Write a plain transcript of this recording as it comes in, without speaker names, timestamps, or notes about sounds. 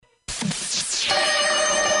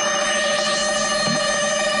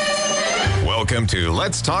Welcome to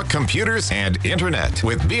Let's Talk Computers and Internet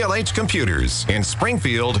with BLH Computers in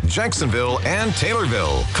Springfield, Jacksonville, and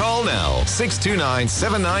Taylorville. Call now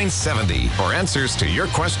 629-7970 for answers to your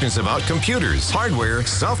questions about computers, hardware,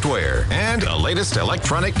 software, and the latest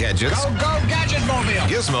electronic gadgets. Go Gadget Mobile!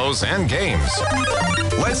 Gizmos and games.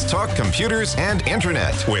 Let's Talk Computers and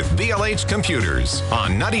Internet with BLH Computers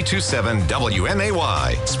on 92.7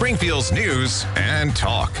 WMAY, Springfield's News and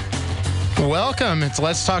Talk. Welcome. It's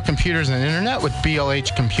Let's Talk Computers and Internet with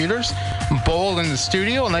BLH Computers. Bowl in the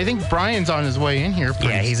studio, and I think Brian's on his way in here.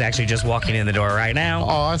 Yeah, he's actually just walking in the door right now.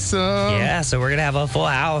 Awesome. Yeah, so we're going to have a full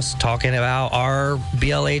house talking about our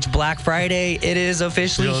BLH Black Friday. It is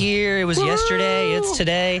officially here. It was yesterday. It's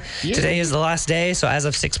today. Yeah. Today is the last day, so as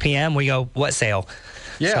of 6 p.m., we go, what sale?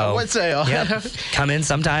 Yeah, so, what sale? Yep. Come in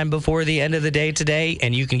sometime before the end of the day today,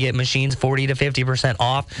 and you can get machines 40 to 50%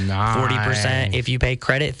 off. Nice. 40% if you pay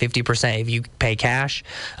credit, 50% if you pay cash.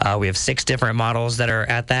 We have 6 different models that are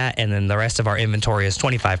at that, and then the rest of our inventory is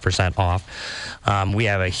 25% off. We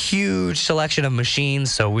have a huge selection of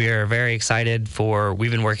machines, so we are very excited for.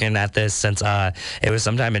 We've been working at this since it was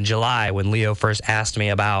sometime in July when Leo first asked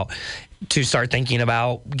me to start thinking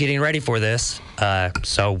about getting ready for this.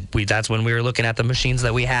 So that's when we were looking at the machines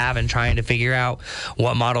that we have and trying to figure out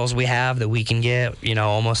what models we have that we can get,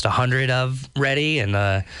 almost 100 of ready.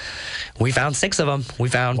 And we found 6 of them. We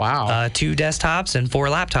found 2 desktops and 4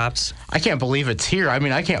 laptops. I can't believe it's here. I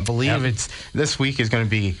mean, I can't believe this week is going to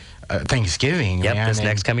be Thanksgiving. Yep, man. this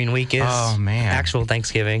next coming week is actual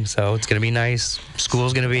Thanksgiving. So it's going to be nice.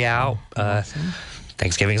 School's going to be out. Awesome.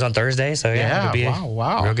 Thanksgiving's on Thursday, so it'll be a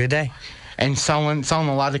real good day. And selling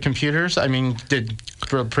a lot of computers. I mean, did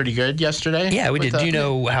pretty good yesterday? Yeah, we did. Do you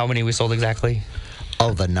know how many we sold exactly?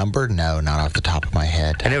 Oh, the number? No, not off the top of my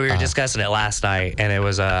head. I know we were discussing it last night, and it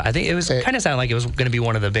was. I think it was kind of sounded like it was going to be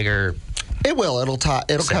one of the bigger. It will. It'll come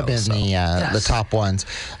in the top ones.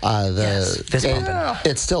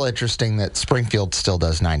 It's still interesting that Springfield still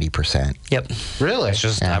does 90%. Yep. Really? It's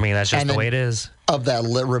just. I mean, that's just the way it is. Of that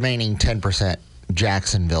remaining 10%.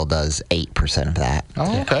 Jacksonville does 8% of that.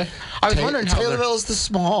 Oh, okay. I was wondering how Taylorville's the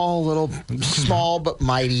small but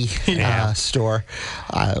mighty store.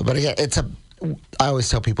 But again, I always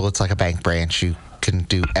tell people it's like a bank branch. You can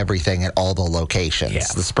do everything at all the locations. Yeah.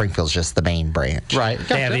 The Springfield's just the main branch. Right.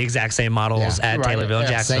 They have the exact same models at Taylorville and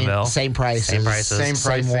Jacksonville. Same prices.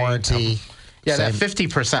 Same warranty. Yeah, that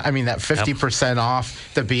 50%. I mean, that 50%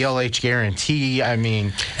 off, the BLH guarantee. I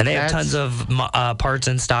mean, and they have tons of parts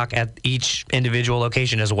in stock at each individual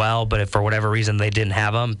location as well. But if for whatever reason they didn't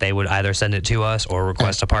have them, they would either send it to us or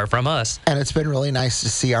request a part from us. And it's been really nice to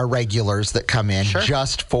see our regulars that come in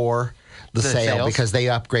just for the sale sales? Because they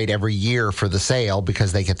upgrade every year for the sale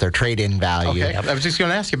because they get their trade-in value. Okay, I was just going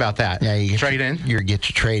to ask you about that. Yeah, you trade-in. You get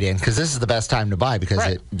your trade-in because this is the best time to buy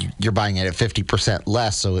because you're buying it at 50%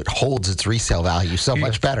 less, so it holds its resale value so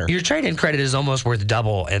much better. Your trade-in credit is almost worth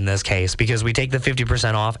double in this case because we take the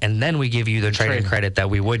 50% off and then we give you the trade-in credit that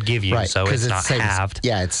we would give you, so it's not halved.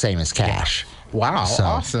 It's same as cash. Yeah. Wow,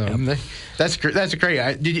 awesome. Yep. That's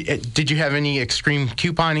great. Did you have any extreme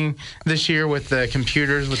couponing this year with the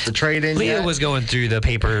computers, with the trade-in? Leo was going through the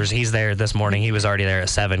papers. He's there this morning. He was already there at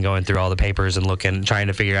 7 going through all the papers and trying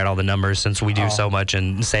to figure out all the numbers since we do so much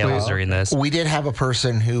in sales during this. We did have a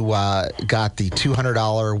person who got the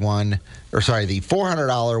 $200 one, the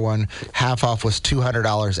 $400 one, half off was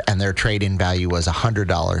 $200, and their trade-in value was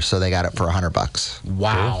 $100, so they got it for $100.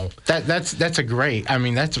 Wow, that's a great. I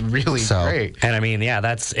mean, that's really great. And I mean,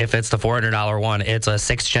 that's if it's the $400 one, it's a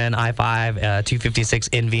 6th gen i5, 256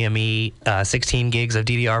 NVMe, 16 gigs of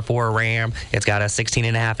DDR4 RAM. It's got a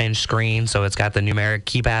 16.5-inch screen, so it's got the numeric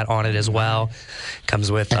keypad on it as well.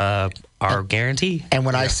 Comes with our guarantee. And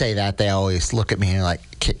when I say that, they always look at me and like,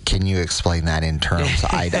 can you explain that in terms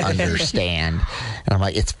I'd understand? And I'm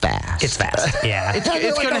like, it's fast. It's fast, yeah.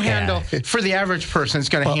 It's going to handle, for the average person, it's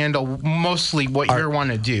going to handle mostly what you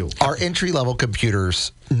want to do. Our entry-level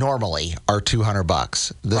computers normally are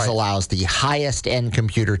 $200. This allows the highest-end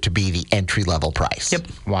computer to be the entry-level price. Yep.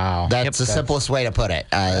 Wow. That's the simplest way to put it.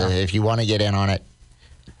 If you want to get in on it,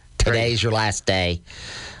 today's your last day.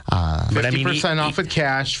 50% off with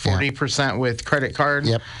cash, 40% with credit card.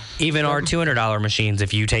 Yep. Even our $200 machines,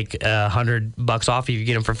 if you take $100 off, if you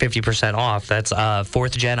get them for 50% off, that's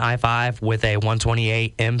 4th gen i5 with a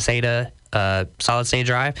 128M SATA solid state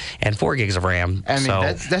drive and 4 gigs of RAM. I mean,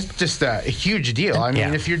 that's just a huge deal. I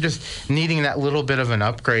mean, if you're just needing that little bit of an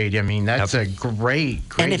upgrade, I mean, that's a great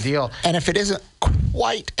deal. And if it isn't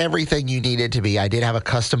quite everything you needed to be. I did have a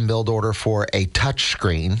custom build order for a touch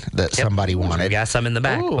screen that somebody wanted. We got some in the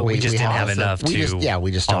back, but we just didn't have enough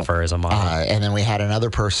to offer as a model. And then we had another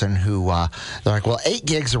person who, they're like, well, 8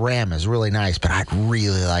 gigs of RAM is really nice, but I'd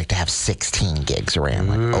really like to have 16 gigs of RAM.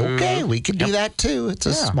 Like, okay, we could do that too. It's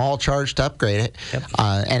a small charge to upgrade it.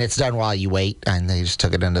 And it's done while you wait. And they just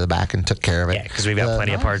took it into the back and took care of it. Yeah, because we've got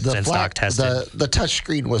plenty of parts in stock tested. The touch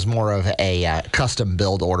screen was more of a custom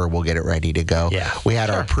build order. We'll get it ready to go. Yeah. We had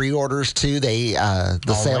our pre-orders too. They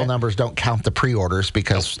the sale numbers don't count the pre-orders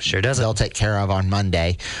because they'll take care of on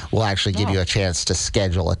Monday. We'll actually give you a chance to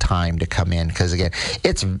schedule a time to come in because again,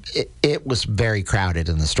 it was very crowded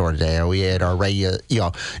in the store today. We had our regular,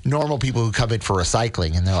 normal people who come in for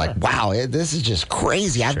recycling, and they're like, "Wow, this is just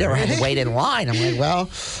crazy. I've never had to wait in line." I'm like, "Well,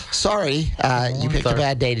 sorry, you picked a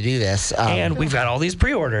bad day to do this." And we've got all these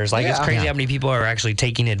pre-orders. Like it's crazy how many people are actually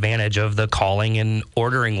taking advantage of the calling and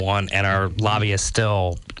ordering one, and our lobby is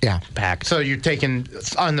still packed. So you're taking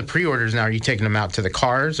on the pre-orders now. Are you taking them out to the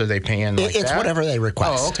cars? Or are they paying? It's whatever they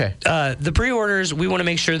request. Oh, okay. The pre-orders, we want to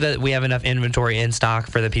make sure that we have enough inventory in stock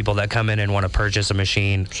for the people that come in and want to purchase a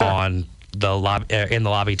machine on the lobby in the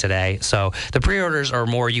lobby today. So the pre-orders are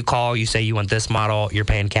more you call, you say you want this model, you're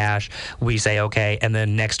paying cash, we say okay, and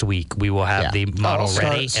then next week we will have the model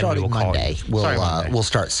ready and we will call Monday. We'll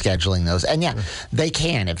start scheduling those. And they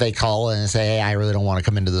can if they call and say, "Hey, I really don't want to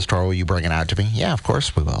come into the store. Will you bring it out to me?" Yeah, of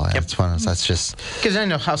course we will. That's fun. That's just because I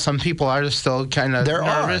know how some people are still kind of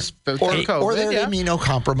nervous before COVID. Or they're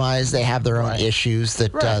immunocompromised. They have their own issues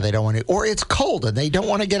that they don't want to. Or it's cold and they don't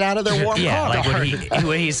want to get out of their warm car. Like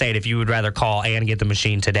what he's saying, if you would rather call and get the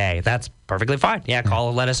machine today, that's perfectly fine. Yeah, call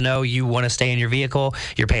and let us know you want to stay in your vehicle.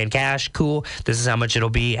 You're paying cash. Cool. This is how much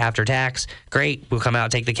it'll be after tax. Great. We'll come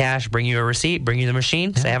out, take the cash, bring you a receipt, bring you the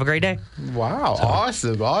machine. Say have a great day. Wow.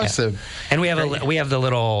 Awesome. Yeah. And we have the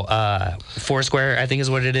little Foursquare, I think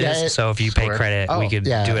is what it is. So if you pay credit, we could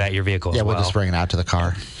do it at your vehicle. Yeah, as well. We'll just bring it out to the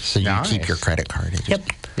car. So you keep your credit card.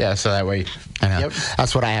 Yeah, so that way. I know.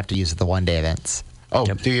 That's what I have to use at the one-day events. Oh,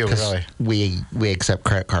 do you really? We accept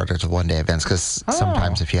credit cards at one-day events because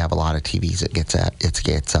sometimes if you have a lot of TVs, it gets up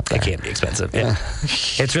there. It can be expensive. Yeah.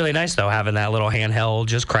 It's really nice though having that little handheld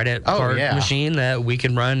just credit card machine that we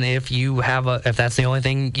can run if that's the only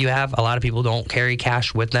thing you have. A lot of people don't carry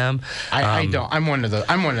cash with them. I don't. I'm one of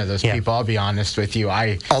those people. I'll be honest with you.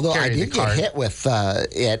 Although I did get hit with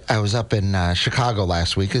it. I was up in Chicago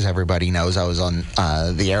last week, as everybody knows. I was on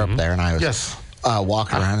the air up there, and I was.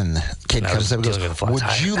 Walking around and the kid comes up and goes,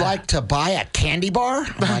 "Would you like to buy a candy bar?"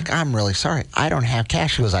 I'm like, "I'm really sorry. I don't have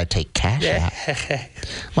cash." He goes, "I take Cash App."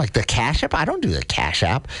 I'm like, "The Cash App? I don't do the Cash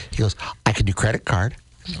App." He goes, "I can do credit card."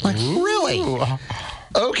 I'm like, "Really?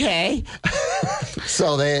 Okay."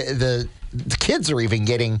 So the kids are even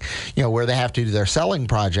getting, where they have to do their selling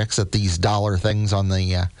projects at these dollar things on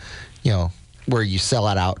the, where you sell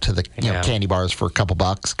it out to the candy bars for a couple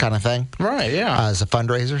bucks kind of thing. Right, yeah. As a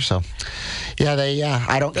fundraiser. So,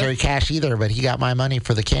 I don't carry cash either, but he got my money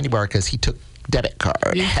for the candy bar because he took debit card.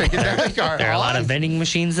 There are a lot of vending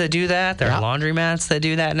machines that do that. There are laundromats that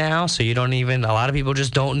do that now. So you don't even, a lot of people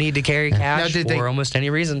just don't need to carry cash for almost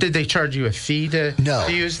any reason. Did they charge you a fee to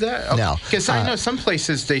use that? Okay. No. Because I know some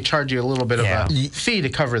places they charge you a little bit of a fee to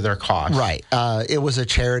cover their costs. Right. It was a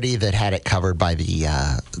charity that had it covered by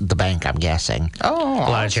the bank, I'm guessing. Oh, a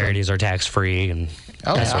lot of charities are tax-free and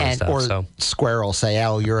that sort of stuff. Square will say,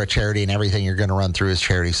 "Oh, you're a charity and everything you're going to run through is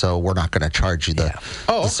charity, so we're not going to charge you the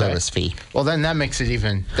service fee." Well, then that makes it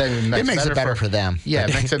even. It makes it better for them. Yeah,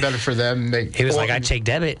 it makes it better for them. He was like, "I take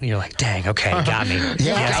debit," and you're like, "Dang, okay, got me."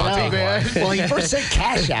 I'll take one. Well, he first said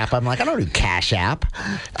Cash App. I'm like, "I don't do Cash App."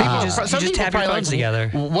 You just tap your phones together.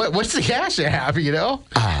 What's the Cash App?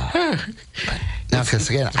 No, because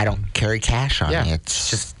again, I don't carry cash on me. It's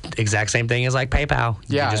just exact same thing as like PayPal.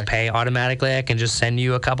 You just pay automatically. I can just send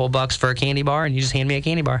you a couple bucks for a candy bar, and you just hand me a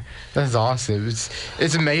candy bar. That's awesome.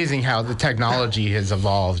 It's amazing how the technology has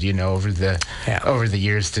evolved, over the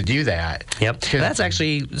years to do that. Yep. That's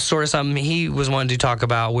actually sort of something he was wanting to talk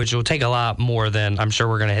about, which will take a lot more than I'm sure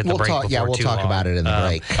we're going to hit the break before we'll too talk long. about it in the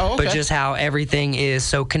break. But just how everything is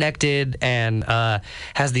so connected and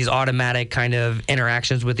has these automatic kind of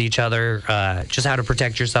interactions with each other. Just how to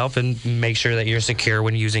protect yourself and make sure that you're secure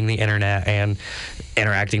when using the internet and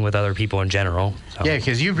interacting with other people in general. So. Yeah,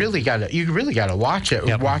 because you really gotta watch it.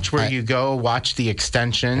 Yep. Watch where you go. Watch the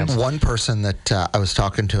extensions. One person that I was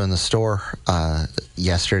talking to in the store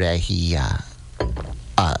yesterday, he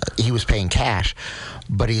was paying cash,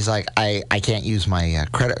 but he's like, I can't use my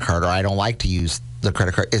credit card, or I don't like to use the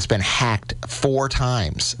credit card. It's been hacked 4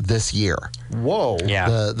 times this year. Whoa.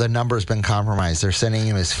 Yeah. The number's been compromised. They're sending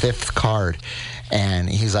him his 5th card. And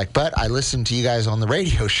he's like, but I listened to you guys on the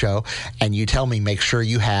radio show, and you tell me make sure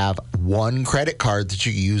you have one credit card that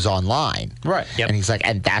you use online. Right. Yep. And he's like,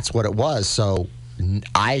 and that's what it was. So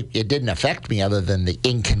it didn't affect me other than the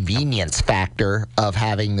inconvenience factor of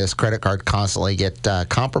having this credit card constantly get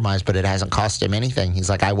compromised, but it hasn't cost him anything. He's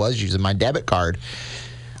like, I was using my debit card.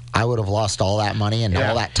 I would have lost all that money and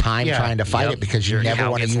all that time trying to fight it because you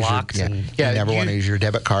never want to use your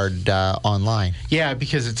debit card online. Yeah,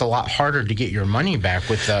 because it's a lot harder to get your money back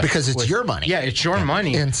with the because it's your money. Yeah, it's your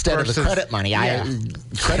money instead of the credit money.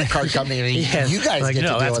 Credit card company. You guys like, get to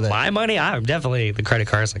deal that's with it. my money. I'm definitely the credit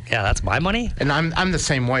card's like, yeah, that's my money. And I'm the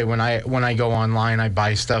same way. When I go online, I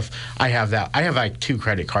buy stuff. I have like 2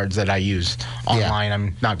 credit cards that I use online.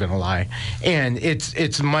 I'm not gonna lie, and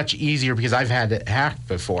it's much easier because I've had it hacked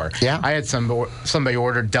before. Yeah. I had somebody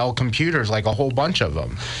order Dell computers, like a whole bunch of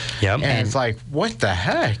them. Yep. And it's like, what the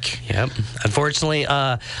heck? Yep. Unfortunately,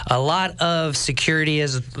 a lot of security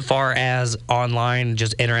as far as online,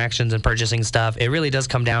 just interactions and purchasing stuff, it really does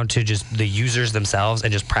come down to just the users themselves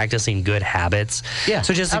and just practicing good habits. Yeah,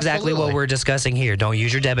 so just exactly absolutely. what we're discussing here. Don't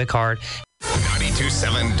use your debit card.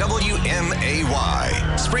 92.7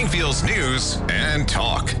 WMAY, Springfield's news and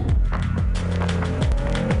talk.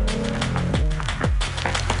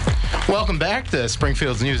 Welcome back to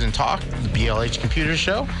Springfield's News and Talk, the BLH Computer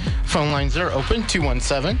Show. Phone lines are open,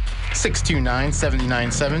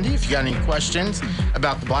 217-629-7970. If you got any questions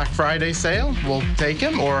about the Black Friday sale, we'll take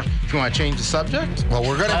them. Or if you want to change the subject. Well,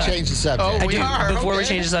 we're going to change the subject. Before we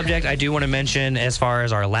change the subject, I do want to mention, as far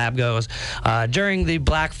as our lab goes, during the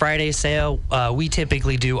Black Friday sale, we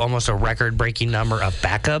typically do almost a record-breaking number of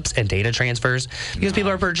backups and data transfers because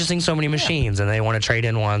people are purchasing so many machines and they want to trade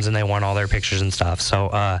in ones and they want all their pictures and stuff.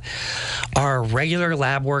 So our regular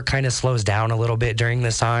lab work kind of slows down a little bit during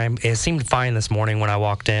this time. It seemed fine this morning when I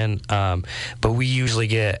walked in, but we usually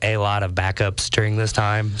get a lot of backups during this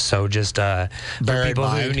time. So just for people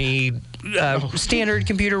who need standard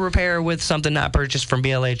computer repair with something not purchased from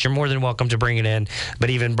BLH, you're more than welcome to bring it in.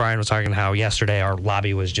 But even Brian was talking how yesterday our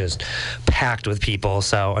lobby was just packed with people.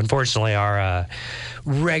 So unfortunately, our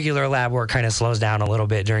regular lab work kind of slows down a little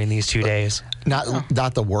bit during these 2 days.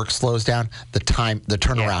 Not the work slows down. The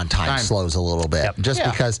turnaround time slows a little bit. Just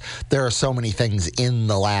because there are so many things in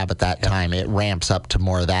the lab at that time, it ramps up to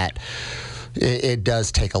more of that. It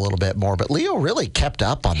does take a little bit more, but Leo really kept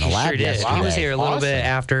up on the lab yesterday. He was here a little bit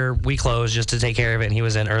after we closed just to take care of it, and he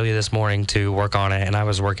was in early this morning to work on it, and I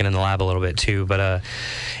was working in the lab a little bit too. But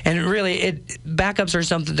and really, backups are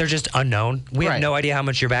something, they're just unknown. We have no idea how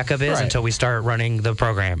much your backup is until we start running the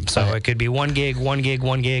program. So it could be 1 gig,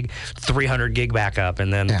 300 gig backup,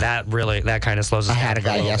 and then that kind of slows us down. I had a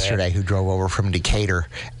guy yesterday who drove over from Decatur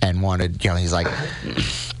and wanted, he's like,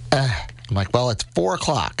 I'm like, well, it's 4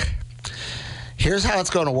 o'clock. Here's how it's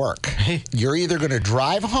going to work. You're either going to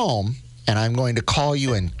drive home, and I'm going to call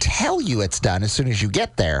you and tell you it's done as soon as you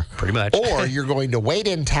get there. Pretty much. Or you're going to wait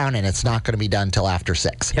in town, and it's not going to be done till after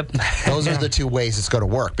 6. Yep. Those are the 2 ways it's going to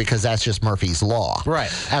work because that's just Murphy's Law.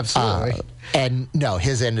 Right. Absolutely. And no,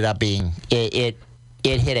 his ended up being, it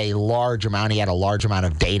hit a large amount. He had a large amount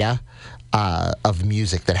of data. Of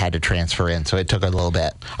music that had to transfer in, so it took a little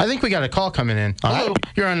bit. I think we got a call coming in. Hello. Right.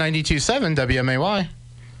 You're on 92.7 WMAY.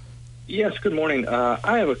 Yes, good morning.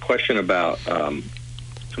 I have a question about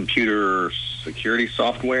computer security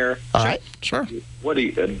software. All right. Sure. What do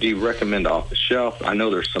you recommend off the shelf? I know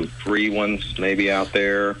there's some free ones maybe out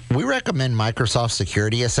there. We recommend Microsoft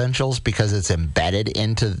Security Essentials because it's embedded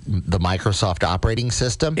into the Microsoft operating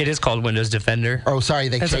system. It is called Windows Defender. Oh, sorry,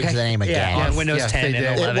 they changed the name again. On Windows 10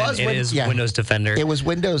 and 11, it is Windows Defender. It was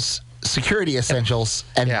Windows Security Essentials,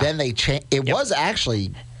 and then they changed. It was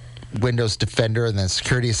actually Windows Defender and then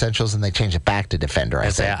Security Essentials, and they changed it back to Defender, I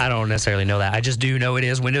think. I don't necessarily know that. I just do know it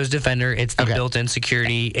is Windows Defender. It's the built-in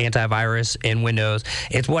security antivirus in Windows.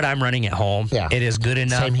 It's what I'm running at home. Yeah. It is good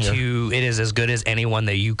enough it is as good as any one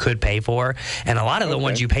that you could pay for. And a lot of the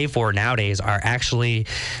ones you pay for nowadays are actually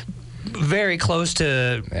very close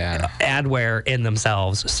to adware in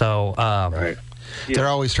themselves. So, Right. They're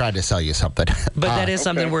always trying to sell you something. But that is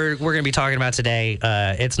something we're going to be talking about today.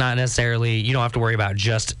 It's not necessarily, you don't have to worry about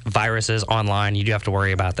just viruses online. You do have to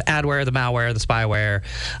worry about the adware, the malware, the spyware,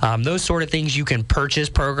 those sort of things. You can purchase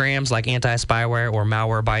programs like anti-spyware or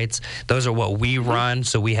Malwarebytes. Those are what we run,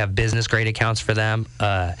 so we have business-grade accounts for them.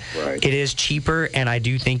 It is cheaper, and I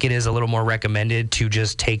do think it is a little more recommended to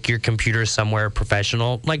just take your computer somewhere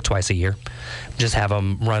professional, like twice a year. Just have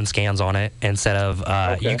them run scans on it instead of,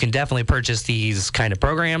 you can definitely purchase these kind of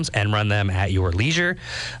programs and run them at your leisure.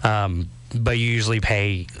 but you usually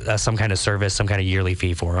pay some kind of service, some kind of yearly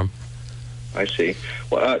fee for them. I see.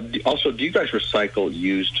 Well, also, do you guys recycle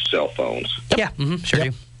used cell phones? Yeah, sure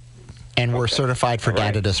do. And we're certified for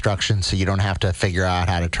data destruction, so you don't have to figure out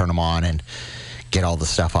how to turn them on and get all the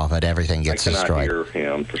stuff off it. Everything gets destroyed. I cannot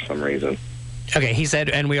hear him for some reason. Okay, he said,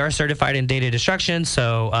 and we are certified in data destruction,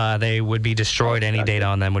 so they would be destroyed. Any data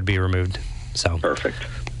on them would be removed. So perfect.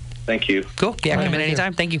 Thank you. Cool. Yeah, come in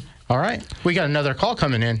anytime. Thank you. All right. We got another call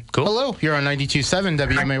coming in. Cool. Hello. You're on 92.7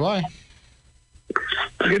 WMAY.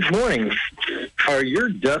 Good morning. Are your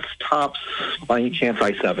desktops by any chance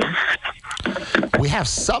i7? We have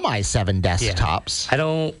some i7 desktops. I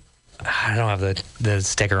don't have the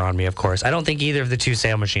sticker on me, of course. I don't think either of the two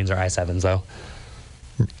sale machines are i7s, though.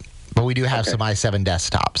 But we do have some i7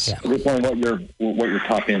 desktops. Yeah. I was wondering what your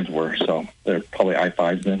top ends were, so they're probably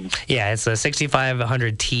i5s then. Yeah, it's a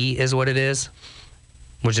 6500T is what it is,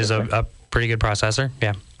 which is a pretty good processor.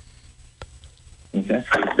 Yeah. Okay.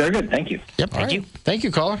 Very good. Thank you. Yep. Thank you. Thank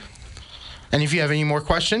you, caller. And if you have any more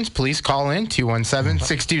questions, please call in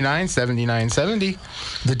 217-629-7970.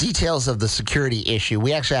 The details of the security issue,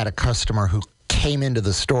 we actually had a customer who came into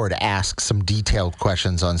the store to ask some detailed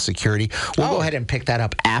questions on security. We'll go ahead and pick that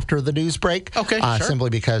up after the news break. Okay, sure. Simply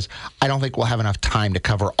because I don't think we'll have enough time to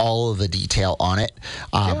cover all of the detail on it.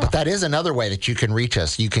 But that is another way that you can reach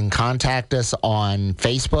us. You can contact us on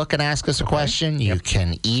Facebook and ask us a question. You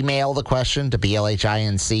can email the question to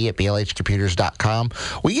blhinc@blhcomputers.com.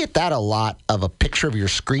 We get that a lot of a picture of your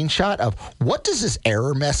screenshot of what does this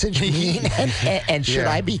error message mean and should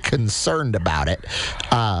I be concerned about it?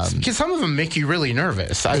 Because some of them make you really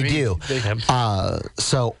nervous. They do.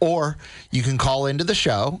 Or you can call into the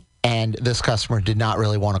show, and this customer did not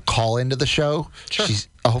really want to call into the show. Sure.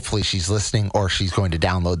 Hopefully she's listening, or she's going to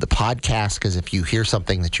download the podcast, because if you hear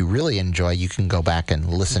something that you really enjoy, you can go back and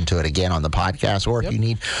listen to it again on the podcast, or if you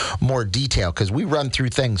need more detail, because we run through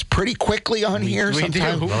things pretty quickly on here.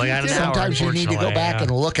 Sometimes you need to go back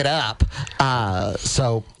and look it up.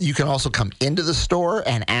 So you can also come into the store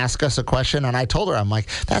and ask us a question. And I told her, I'm like,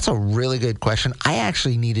 that's a really good question. I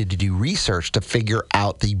actually needed to do research to figure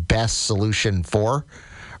out the best solution for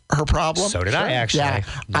her problem. So did I, actually. Yeah,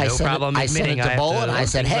 I sent it to Bull, and I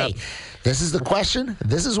said, hey, this is the question.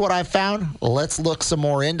 This is what I found. Let's look some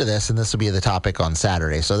more into this, and this will be the topic on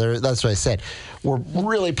Saturday. So that's what I said. We're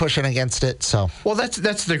really pushing against it. So well,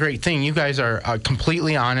 that's the great thing. You guys are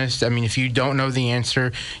completely honest. I mean, if you don't know the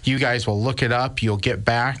answer, you guys will look it up. You'll get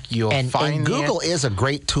back. Find. And Google is a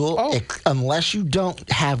great tool, unless you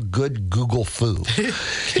don't have good Google food.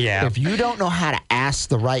 Yeah. If you don't know how to ask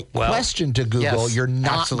the right question to Google, you're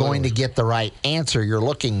not going to get the right answer you're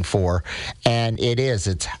looking for. And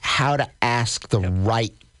it's how to ask the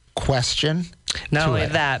right question. Not only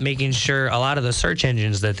that, making sure a lot of the search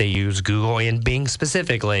engines that they use, Google and Bing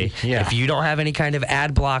specifically, if you don't have any kind of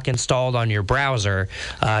ad block installed on your browser,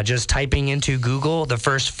 just typing into Google, the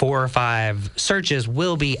first 4 or 5 searches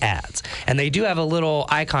will be ads. And they do have a little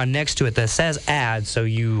icon next to it that says ads, so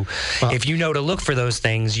if you know to look for those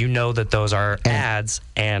things, you know that those are ads.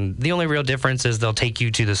 And the only real difference is they'll take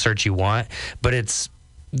you to the search you want, but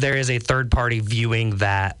there is a third party viewing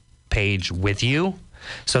that page with you.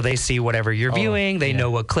 So they see whatever you're viewing. They know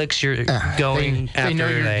what clicks you're going after. They know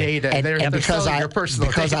your data. And because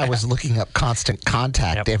I was looking up Constant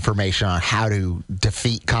Contact information on how to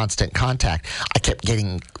defeat Constant Contact, I kept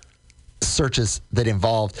getting searches that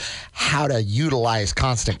involved how to utilize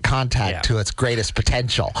Constant Contact to its greatest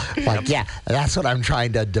potential. That's what I'm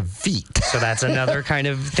trying to defeat. So that's another kind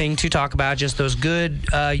of thing to talk about, just those good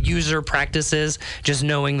user practices, just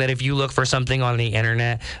knowing that if you look for something on the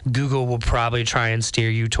internet, Google will probably try and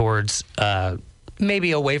steer you towards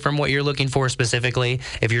maybe away from what you're looking for specifically.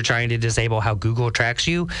 If you're trying to disable how Google tracks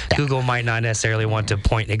you, Google might not necessarily want to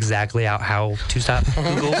point exactly out how to stop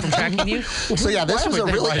Google from tracking you. So this was a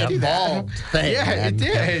really involved thing. Yeah, it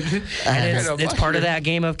did. And it's part of that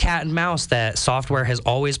game of cat and mouse that software has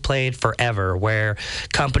always played forever, where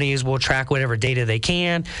companies will track whatever data they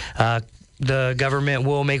can. The government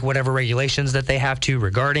will make whatever regulations that they have to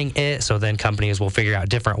regarding it, so then companies will figure out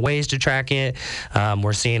different ways to track it.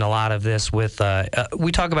 We're seeing a lot of this with,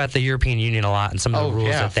 we talk about the European Union a lot and some of the rules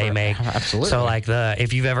that they make. Absolutely. So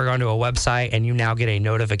if you've ever gone to a website and you now get a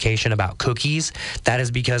notification about cookies, that is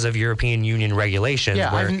because of European Union regulations,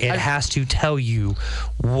 where it has to tell you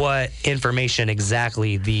what information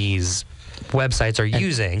exactly these websites are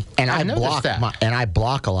using. And I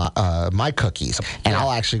block a lot my cookies. And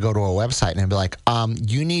I'll actually go to a website and be like,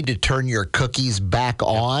 you need to turn your cookies back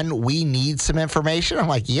on. We need some information. I'm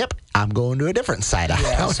like, yep, I'm going to a different site. I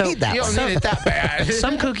don't need that. You don't need it that bad.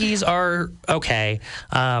 Some cookies are okay.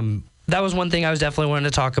 that was one thing I was definitely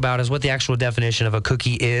wanting to talk about is what the actual definition of a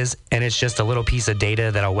cookie is, and it's just a little piece of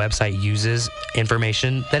data that a website uses,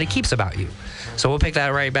 information that it keeps about you. So we'll pick that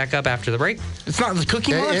right back up after the break. It's not the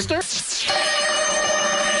Cookie Monster?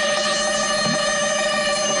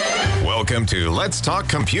 Welcome to Let's Talk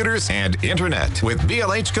Computers and Internet with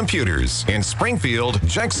BLH Computers in Springfield,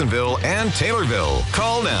 Jacksonville, and Taylorville.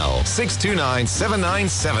 Call now,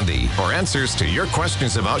 629-7970 for answers to your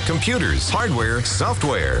questions about computers, hardware,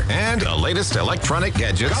 software, and the latest electronic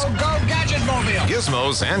gadgets, Go Gadget Mobile!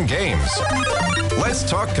 gizmos, and games. Let's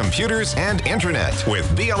Talk Computers and Internet with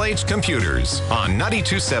BLH Computers on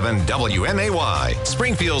 92.7 WMAY,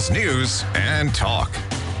 Springfield's News and Talk.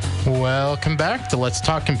 Welcome back to Let's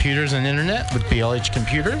Talk Computers and Internet with BLH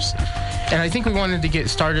Computers. And I think we wanted to get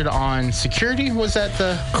started on security. Was that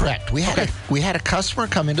the... Correct. We had a customer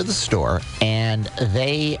come into the store, and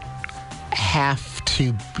they have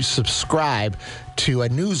to subscribe to a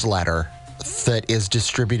newsletter that is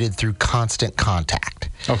distributed through Constant Contact.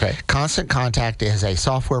 Okay. Constant Contact is a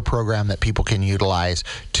software program that people can utilize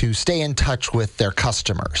to stay in touch with their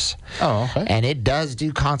customers. Oh, okay. And it does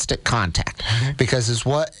do constant contact because is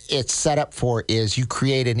what it's set up for is you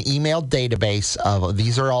create an email database of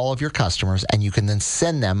these are all of your customers, and you can then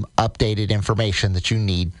send them updated information that you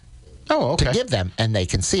need to give them, and they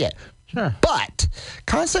can see it. Sure. But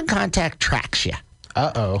Constant Contact tracks you.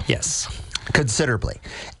 Uh-oh. Yes. Considerably.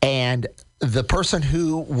 And the person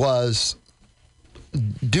who was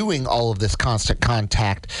doing all of this constant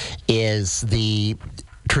contact is the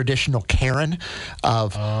traditional Karen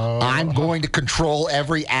of I'm going to control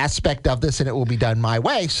every aspect of this and it will be done my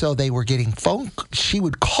way. So they were getting she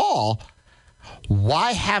would call,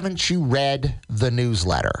 why haven't you read the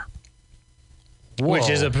newsletter? Which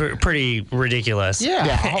is a pretty ridiculous in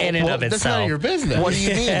and of itself. That's none of your business. What do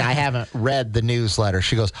you mean I haven't read the newsletter?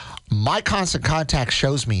 She goes, my Constant Contact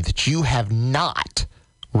shows me that you have not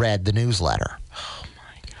read the newsletter. Oh,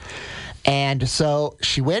 my God. And so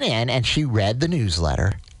she went in and she read the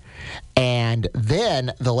newsletter. And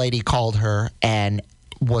then the lady called her and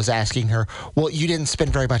was asking her, well, you didn't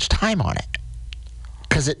spend very much time on it.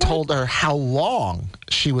 Because it told her how long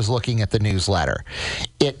she was looking at the newsletter.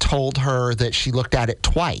 It told her that she looked at it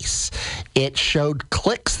twice. It showed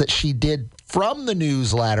clicks that she did from the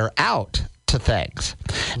newsletter out to things.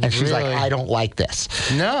 And she's like, I don't like this.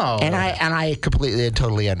 No. And I completely and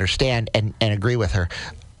totally understand and agree with her.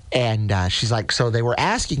 And she's like, so they were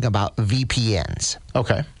asking about VPNs.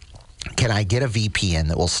 Okay. Can I get a VPN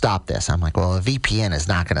that will stop this? I'm like, well, a VPN is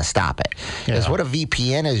not going to stop it. Because what a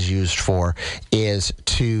VPN is used for is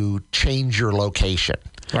to change your location.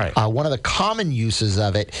 Right. One of the common uses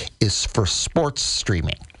of it is for sports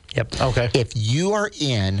streaming. Yep. Okay. If you are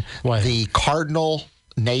in the Cardinal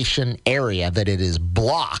Nation area that it is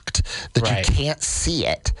blocked, that you can't see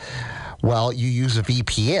it, well, you use a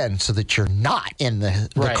VPN so that you're not in the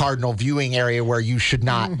Cardinal viewing area where you should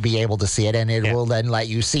not be able to see it, and it will then let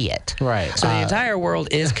you see it. Right. So the entire world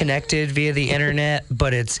is connected via the internet,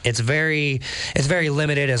 but it's very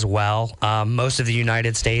limited as well. Most of the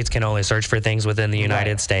United States can only search for things within the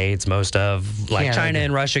United States. Most of China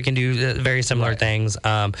and Russia can do very similar things.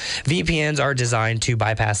 VPNs are designed to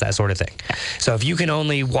bypass that sort of thing. So if you can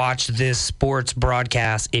only watch this sports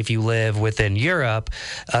broadcast if you live within Europe,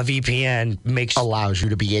 a VPN allows you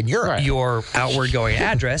to be in Europe. Your outward going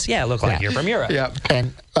address, look like you're from Europe. Yep.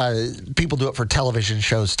 And people do it for television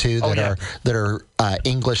shows too that are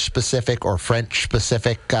English specific or French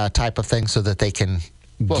specific type of thing, so that they can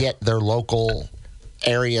get their local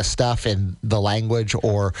area stuff in the language.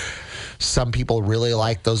 Or some people really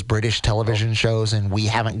like those British television shows, and we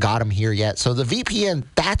haven't got them here yet. So the VPN,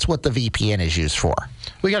 that's what the VPN is used for.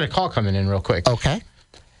 We got a call coming in real quick. Okay.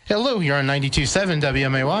 Hello, you're on 92.7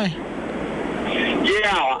 WMAY.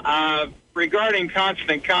 Yeah, regarding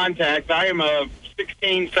Constant Contact, I am a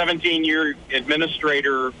 16, 17-year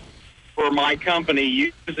administrator for my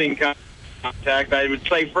company using Constant Contact. I would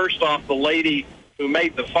say, first off, the lady who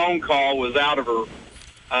made the phone call was out of her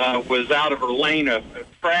lane of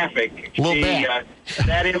traffic.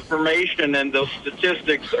 That information and those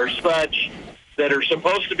statistics are such that are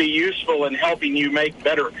supposed to be useful in helping you make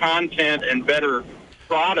better content and better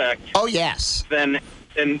product. Oh, yes. Than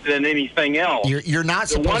anything else. You're not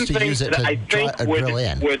supposed to use it to drill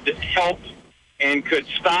in. Would help and could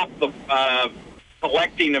stop the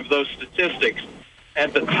collecting of those statistics.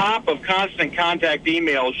 At the top of Constant Contact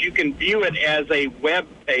emails, you can view it as a web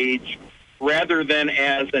page rather than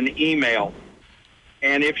as an email.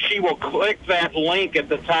 And if she will click that link at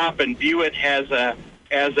the top and view it as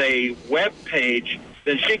a web page,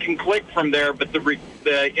 then she can click from there, but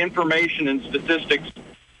the information and statistics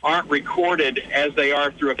aren't recorded as they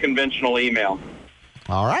are through a conventional email.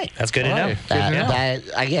 All right. That's good to know. That,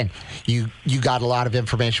 again, you got a lot of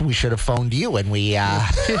information. We should have phoned you when we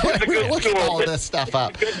looked all this stuff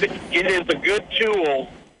up. It is a good tool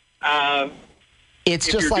It's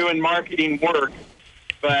if just you're like doing marketing work,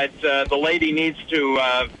 but the lady needs to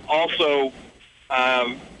also,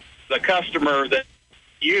 the customer that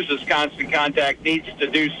uses Constant Contact needs to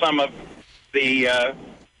do some of the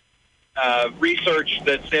research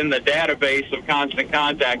that's in the database of Constant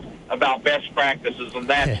Contact about best practices, and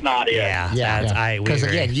that's not it. Because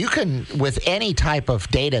again, you can with any type of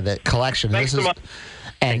data that collection. Thanks so much.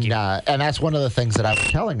 And that's one of the things that I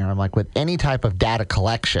was telling her. I'm like, with any type of data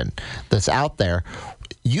collection that's out there,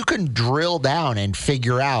 you can drill down and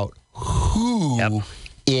figure out who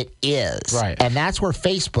it is. Right. And that's where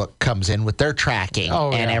Facebook comes in with their tracking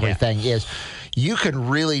and everything is. You can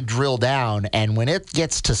really drill down, and when it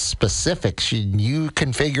gets to specifics, you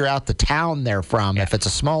can figure out the town they're from. If it's a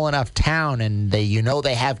small enough town and they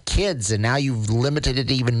have kids, and now you've limited it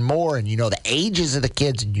even more, and you know the ages of the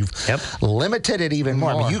kids, and you've limited it even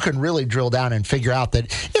more. I mean, you can really drill down and figure out that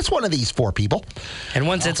it's one of these 4 people. And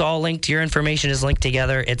once it's all linked, your information is linked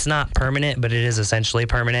together. It's not permanent, but it is essentially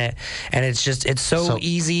permanent. And it's so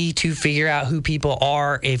easy to figure out who people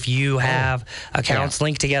are if you have accounts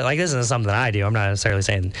linked together. Like, this isn't something I do. I'm not necessarily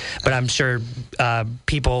saying, but I'm sure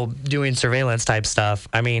people doing surveillance type stuff.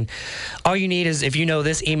 I mean, all you need is if you know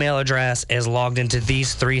this email address is logged into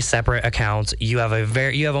these 3 separate accounts, you have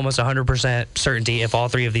almost 100% certainty if all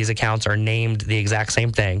 3 of these accounts are named the exact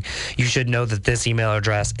same thing. You should know that this email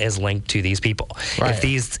address is linked to these people. Right.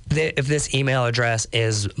 If this email address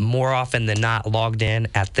is more often than not logged in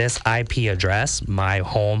at this IP address, my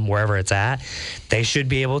home, wherever it's at, they should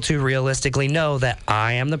be able to realistically know that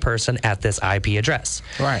I am the person at this IP address.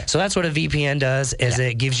 Right. So that's what a VPN does, is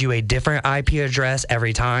it gives you a different IP address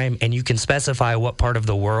every time, and you can specify what part of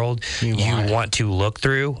the world you want to look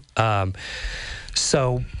through.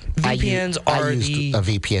 So VPNs I used a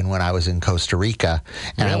VPN when I was in Costa Rica,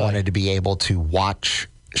 and I wanted to be able to watch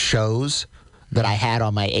shows that I had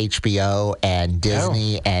on my HBO and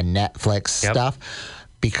Disney and Netflix stuff,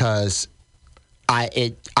 because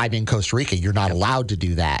I'm in Costa Rica. You're not allowed to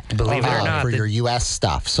do that. Believe it or not, for your U.S.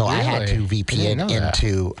 stuff. So I had to VPN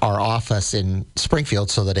into our office in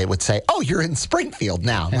Springfield so that it would say, "Oh, you're in Springfield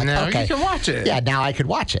now." And now you can watch it. Yeah, now I could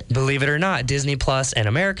watch it. Believe it or not, Disney Plus in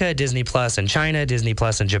America, Disney Plus in China, Disney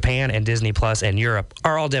Plus in Japan, and Disney Plus in Europe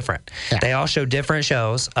are all different. Yeah. They all show different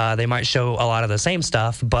shows. They might show a lot of the same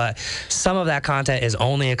stuff, but some of that content is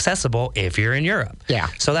only accessible if you're in Europe. Yeah.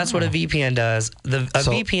 So that's what a VPN does.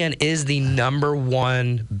 VPN is the number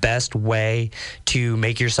one best way to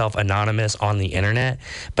make yourself anonymous on the internet.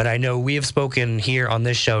 But I know we have spoken here on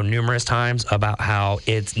this show numerous times about how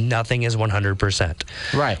nothing is 100%.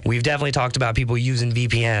 Right. We've definitely talked about people using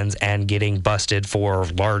VPNs and getting busted for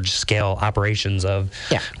large scale operations of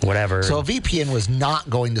whatever. So a VPN was not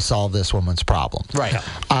going to solve this woman's problem. Right.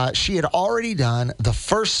 She had already done the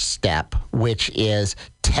first step, which is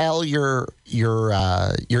tell your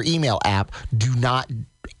email app, do not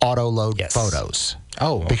auto-load photos.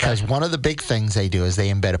 Oh, okay. Because one of the big things they do is they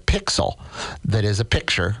embed a pixel that is a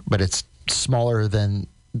picture, but it's smaller than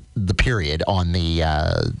the period on the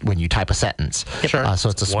when you type a sentence. Sure. So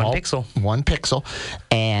it's a small one pixel,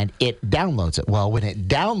 and it downloads it. Well, when it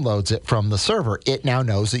downloads it from the server, it now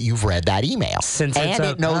knows that you've read that email, and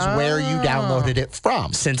it knows where you downloaded it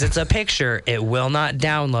from. Since it's a picture, it will not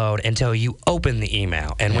download until you open the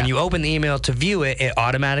email. And when you open the email to view it, it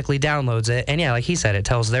automatically downloads it. And like he said, it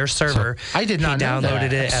tells their server I did not he know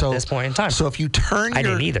downloaded that. it at this point in time. So if you turn I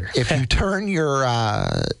didn't either. If you turn your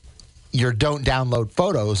don't download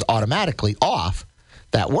photos automatically off,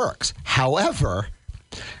 that works. However,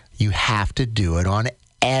 you have to do it on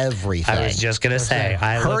everything. I was just going to say.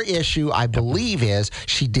 Her issue, I believe, is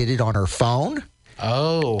she did it on her phone.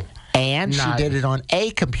 Oh. And she did it on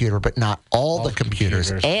a computer, but not all the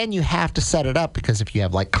computers. And you have to set it up, because if you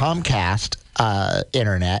have like Comcast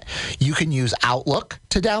internet, you can use Outlook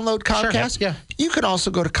to download Comcast. Sure. Yeah. You can also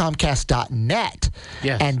go to Comcast.net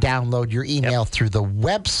and download your email through the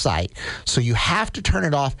website. So you have to turn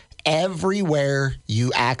it off everywhere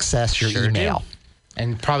you access your email. Do.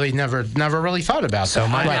 And probably never really thought about that.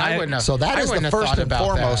 I wouldn't have. So that is the first and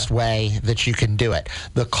foremost way that you can do it.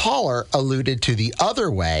 The caller alluded to the other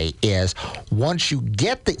way is once you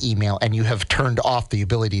get the email and you have turned off the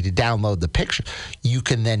ability to download the picture, you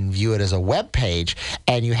can then view it as a web page,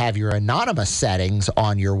 and you have your anonymous settings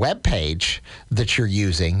on your web page that you're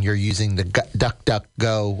using. You're using the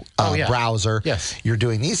DuckDuckGo browser. Yes. You're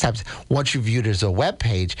doing these types. Once you view it as a web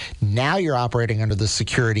page, now you're operating under the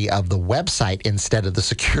security of the website instead instead of the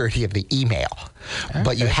security of the email. Okay.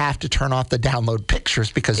 But you have to turn off the download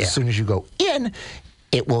pictures because as soon as you go in,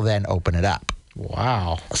 it will then open it up.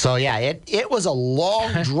 Wow. So, yeah, it was a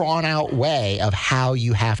long, drawn-out way of how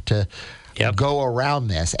you have to go around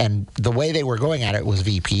this. And the way they were going at it was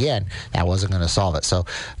VPN. That wasn't going to solve it. So,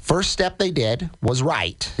 first step they did was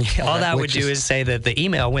right. All that would do is say that the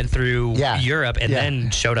email went through Europe and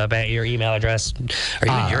then showed up at your email address. Are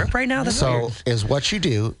you in Europe right now? That's weird. Is what you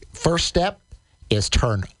do. First step is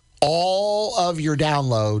turn all of your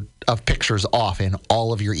download of pictures off in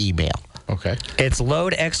all of your email. Okay. It's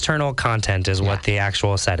load external content is what the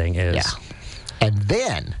actual setting is. Yeah. And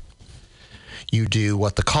then you do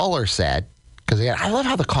what the caller said. Because, again, I love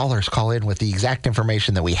how the callers call in with the exact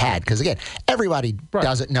information that we had. Because, again, everybody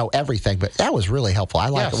doesn't know everything. But that was really helpful. I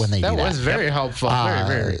like it when they do that. That was very helpful.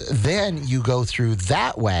 Very. Then you go through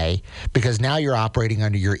that way because now you're operating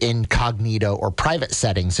under your incognito or private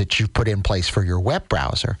settings that you've put in place for your web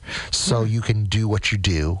browser. So you can do what you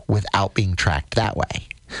do without being tracked that way.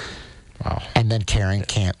 Wow. And then Karen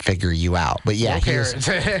can't figure you out. But yeah,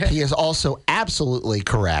 he is also absolutely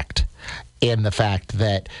correct in the fact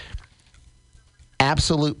that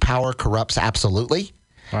absolute power corrupts absolutely.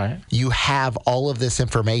 Right. You have all of this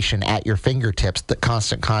information at your fingertips that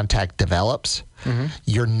Constant Contact develops. Mm-hmm.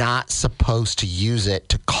 You're not supposed to use it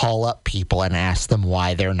to call up people and ask them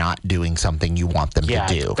why they're not doing something you want them to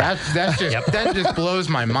do. That just blows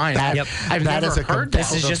my mind. I've never heard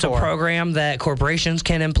this. Is just a program that corporations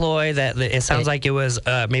can employ. That it sounds like it was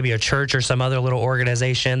maybe a church or some other little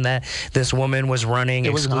organization that this woman was running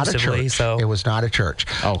exclusively. It was not a church.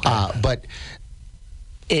 Okay. But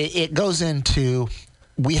it goes into.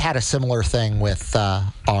 We had a similar thing with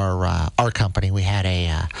our company. We had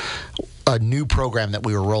a new program that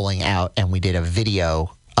we were rolling out, and we did a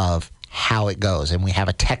video of how it goes, and we have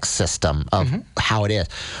a text system of how it is.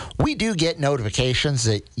 We do get notifications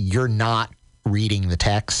that you're not reading the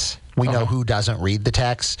text. We know who doesn't read the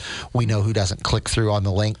text. We know who doesn't click through on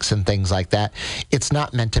the links and things like that. It's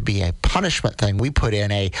not meant to be a punishment thing. We put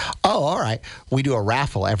in all right, we do a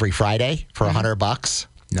raffle every Friday for $100.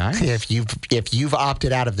 Nice. If you've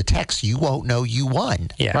opted out of the text, you won't know you won.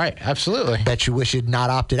 Yeah. Right. Absolutely. Bet you wish you'd not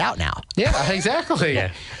opted out now. Yeah. Exactly.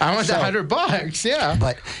 I want the $100. Yeah.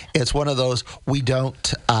 But it's one of those we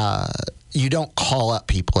don't. You don't call up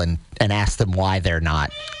people and ask them why they're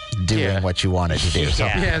not doing what you wanted to do. So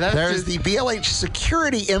there's the BLH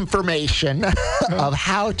security information of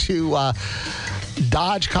how to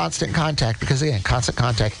dodge Constant Contact, because again, Constant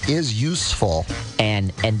Contact is useful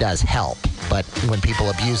and does help. But when people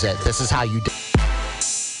abuse it, this is how you do.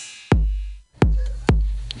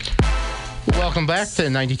 Welcome back to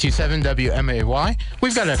 92.7 WMAY.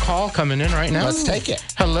 We've got a call coming in right now. Let's take it.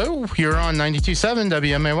 Hello, you're on 92.7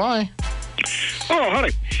 WMAY. Oh,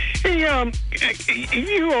 honey. Hey,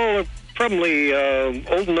 you all are probably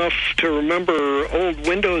old enough to remember old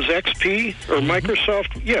Windows XP or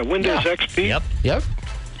Microsoft. Yeah, Windows XP. Yep.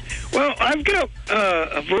 Well, I've got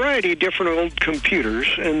a variety of different old computers,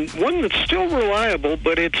 and one that's still reliable,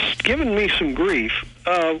 but it's given me some grief.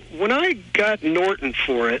 When I got Norton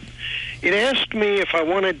for it, it asked me if I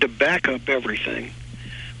wanted to back up everything.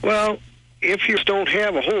 Well, if you don't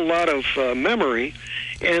have a whole lot of memory,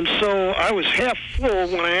 and so I was half full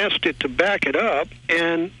when I asked it to back it up,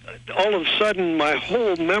 and all of a sudden my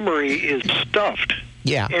whole memory is stuffed.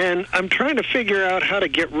 Yeah. And I'm trying to figure out how to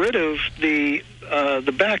get rid of the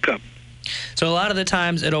backup. So a lot of the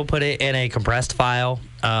times it'll put it in a compressed file,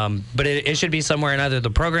 but it should be somewhere in either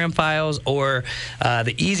the program files or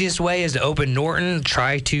the easiest way is to open Norton,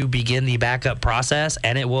 try to begin the backup process,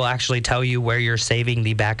 and it will actually tell you where you're saving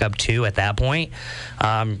the backup to at that point.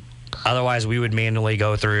 Otherwise, we would manually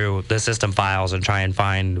go through the system files and try and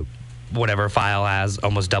find whatever file has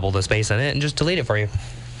almost double the space in it and just delete it for you.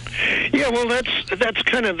 Yeah, well, that's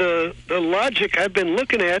kind of the logic I've been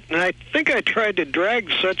looking at, and I think I tried to drag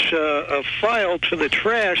such a file to the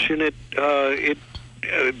trash, and it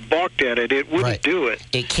balked at it. It wouldn't do it.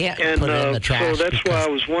 It can't put it in the trash. So that's why I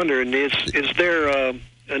was wondering, is there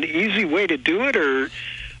an easy way to do it, or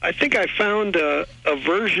I think I found a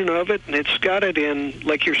version of it, and it's got it in,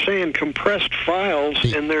 like you're saying, compressed files,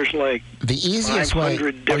 and there's like the easiest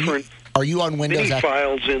 500 different... Are you on Windows? Mini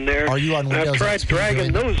files in there. Are you on Windows? I've tried XP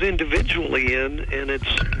dragging those individually in, and it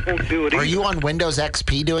won't do it. Are you on Windows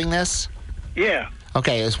XP doing this? Yeah.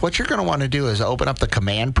 Okay. What you're going to want to do is open up the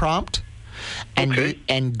command prompt,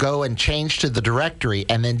 and go and change to the directory,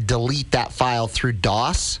 and then delete that file through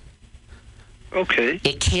DOS. Okay.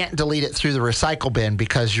 It can't delete it through the recycle bin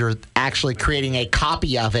because you're actually creating a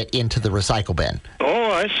copy of it into the recycle bin.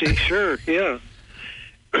 Oh, I see. Sure. Yeah.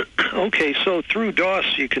 Okay, so through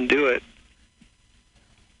DOS you can do it.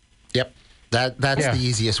 That's Yeah. the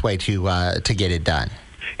easiest way to get it done.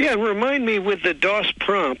 Yeah, remind me with the DOS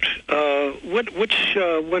prompt, which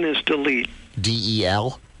one is delete?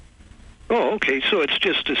 DEL. Oh, okay, so it's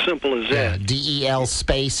just as simple as Yeah, that. DEL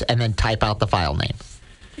space and then type out the file name.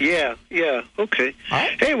 Yeah, okay. All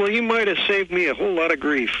right. Hey, well, you might have saved me a whole lot of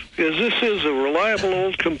grief, because this is a reliable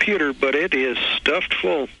old computer, but it is stuffed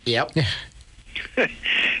full. Yep.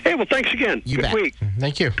 Hey, well, thanks again. You Good bet. week.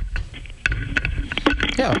 Thank you.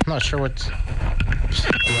 Yeah, I'm not sure what's.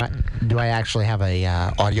 Do I actually have a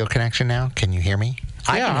audio connection now? Can you hear me?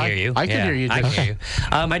 I Yeah, can hear you. I can hear you, I can Jeff. hear you.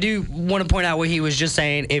 I do want to point out what he was just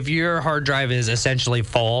saying. If your hard drive is essentially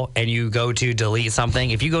full and you go to delete something,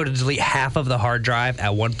 if you go to delete half of the hard drive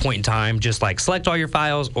at one point in time, just like select all your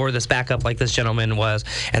files or this backup like this gentleman was,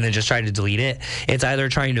 and then just try to delete it, it's either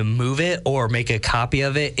trying to move it or make a copy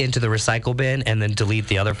of it into the recycle bin and then delete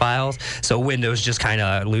the other files. So Windows just kind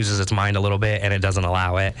of loses its mind a little bit and it doesn't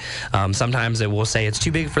allow it. Sometimes it will say it's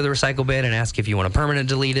too big for the recycle bin and ask if you want to permanent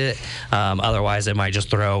delete it. Otherwise, it might just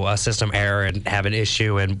throw a system error and have an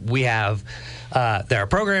issue. And we have, there are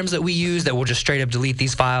programs that we use that will just straight up delete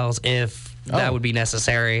these files if that would be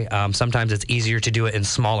necessary. Sometimes it's easier to do it in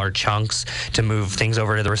smaller chunks to move things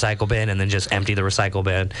over to the recycle bin and then just empty the recycle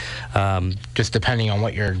bin. Just depending on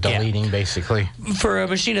what you're deleting, basically. For a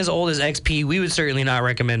machine as old as XP, we would certainly not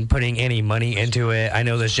recommend putting any money into it. I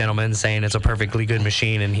know this gentleman saying it's a perfectly good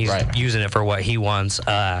machine and he's using it for what he wants.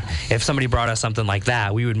 If somebody brought us something like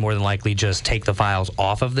that, we would more than likely just take the files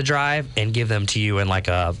off of the drive and give them to you in like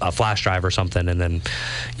a flash drive or something, and then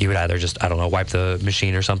you would either just, I don't know, wipe the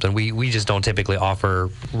machine or something. We just don't typically offer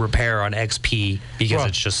repair on XP because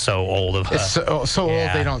it's just so old of a... It's so old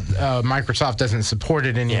they don't. Microsoft doesn't support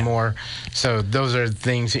it anymore. So those are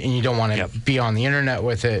things, and you don't want to be on the internet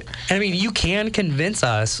with it. And I mean, you can convince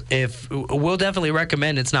us if we'll definitely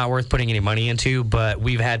recommend it's not worth putting any money into, but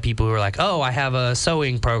we've had people who are like, oh, I have a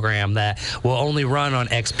sewing program that will only run on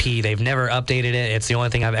XP. They've never updated it. It's the only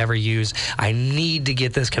thing I've ever used. I need to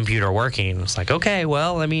get this computer working. It's like, okay,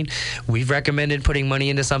 well, I mean, we've recommended putting money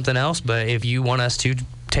into something else, but if you want us to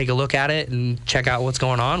take a look at it and check out what's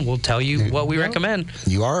going on, we'll tell you what we recommend.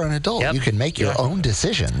 You are an adult. Yep. You can make your own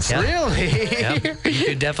decisions. Yep. Really? Yep. You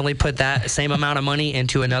could definitely put that same amount of money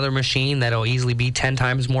into another machine that'll easily be 10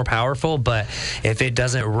 times more powerful, but if it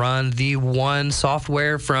doesn't run the one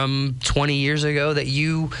software from 20 years ago that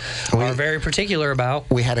you are very particular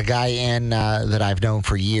about. We had a guy in that I've known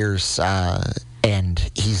for years,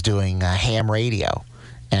 and he's doing ham radio.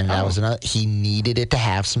 And that was another. He needed it to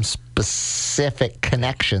have some specific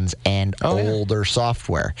connections and older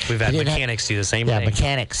software. We've had mechanics do the same thing. Yeah,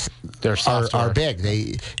 mechanics Their software. are big.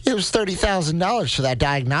 It was $30,000 for that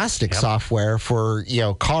diagnostic software for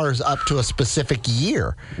cars up to a specific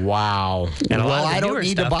year. Wow. And a lot of the I don't newer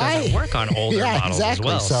need to stuff buy doesn't work on older models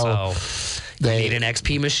exactly. as well. So you need an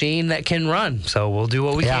XP machine that can run. So we'll do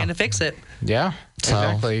what we can to fix it. Yeah,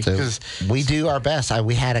 exactly. So 'Cause we do our best.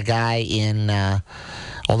 We had a guy in,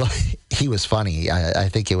 although he was funny, I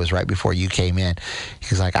think it was right before you came in.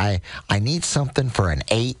 He's like, I need something for an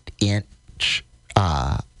 8-inch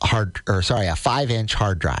a 5-inch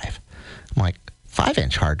hard drive. I'm like,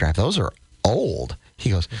 5-inch hard drive? Those are old. He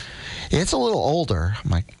goes, it's a little older. I'm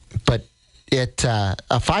like, but a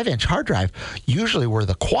 5-inch hard drive usually were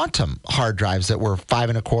the Quantum hard drives that were 5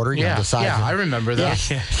 1/4. The size. Yeah, I remember those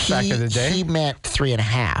back in the day. He meant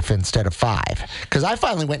 3.5 instead of 5. Because I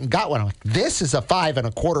finally went and got one. I'm like, this is a 5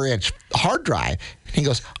 1/4 inch hard drive. And he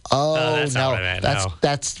goes, that's not no, what I meant,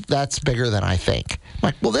 that's bigger than I think. I'm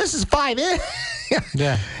like, well, this is 5 inch.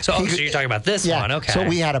 Yeah. So you're talking about this one, okay. So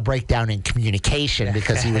we had a breakdown in communication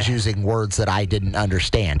because he was using words that I didn't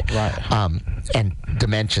understand. Right. And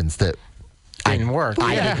dimensions that Didn't work.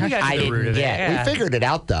 We got to I the root didn't of it, get. yeah. We figured it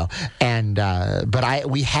out though, and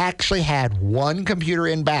we actually had one computer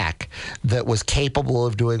in back that was capable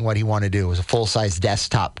of doing what he wanted to do. It was a full-size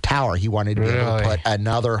desktop tower. He wanted to be able to put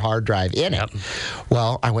another hard drive in it.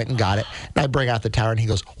 Well, I went and got it, and I bring out the tower, and he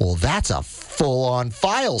goes, "Well, that's a full-on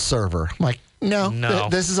file server." I'm like, No.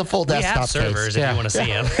 This is a full desktop we have servers case. if you want to see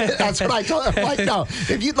them. That's what I told him. I'm like, no,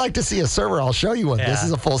 if you'd like to see a server, I'll show you one. This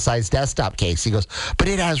is a full-size desktop case. He goes, but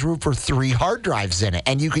it has room for 3 hard drives in it,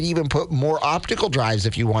 and you can even put more optical drives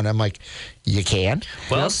if you want. I'm like, you can?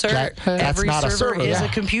 Well, sir, that's every not a server server. is a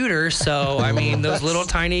computer. So, I mean, those little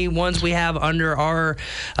tiny ones we have under our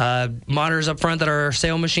monitors up front that are our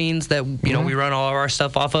sale machines that, you know, we run all of our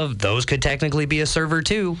stuff off of, those could technically be a server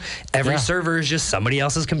too. Every server is just somebody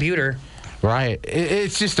else's computer. Right.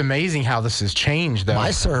 It's just amazing how this has changed, though. My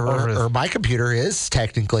server, or my computer, is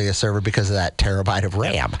technically a server because of that terabyte of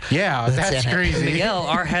RAM. Yeah, that's crazy. Miguel,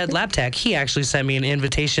 our head lab tech, he actually sent me an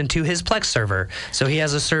invitation to his Plex server. So he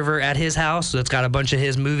has a server at his house that's got a bunch of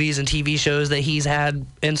his movies and TV shows that he's had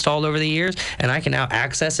installed over the years, and I can now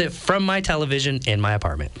access it from my television in my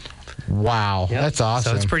apartment. Wow, that's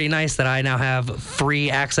awesome. So it's pretty nice that I now have free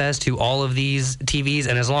access to all of these TVs,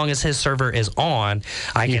 and as long as his server is on,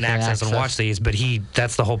 I can access and watch these. But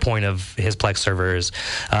that's the whole point of his Plex servers.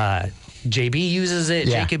 JB uses it.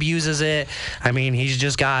 Yeah. Jacob uses it. I mean, he's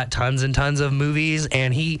just got tons and tons of movies,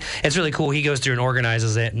 and it's really cool. He goes through and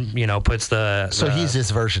organizes it and, puts So he's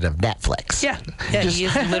his version of Netflix. Yeah, he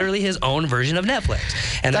is literally his own version of Netflix.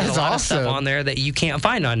 And there's a lot of stuff on there that you can't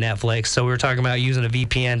find on Netflix. So we were talking about using a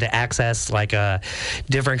VPN to access like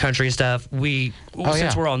different country stuff.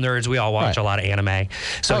 Since we're all nerds, we all watch a lot of anime.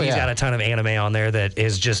 So he's got a ton of anime on there that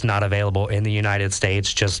is just not available in the United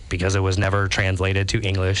States just because it was never translated to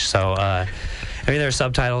English. So there's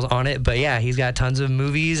subtitles on it, but yeah, he's got tons of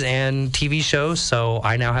movies and TV shows, so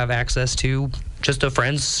I now have access to just a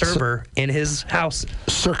friend's server in his house.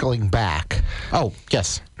 Circling back. Oh,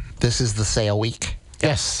 yes. This is the sale week.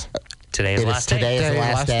 Yes. Today is the last day. Today is the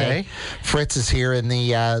last day. Fritz is here in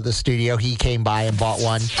the studio. He came by and bought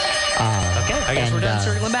one. Okay, I guess we're done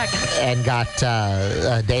circling back. And got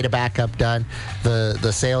data backup done.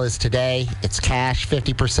 The sale is today. It's cash,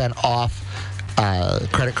 50% off.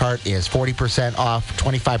 Credit card is 40% off,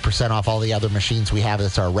 25% off all the other machines we have.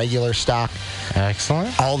 That's our regular stock.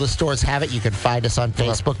 Excellent. All the stores have it. You can find us on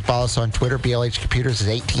Facebook. Follow us on Twitter. BLH Computers is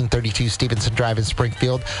 1832 Stevenson Drive in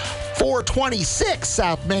Springfield. 426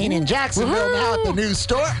 South Main in Jacksonville now at the new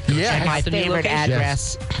store. Yeah. And my favorite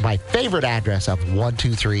address of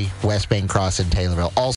 123 West Main Cross in Taylorville.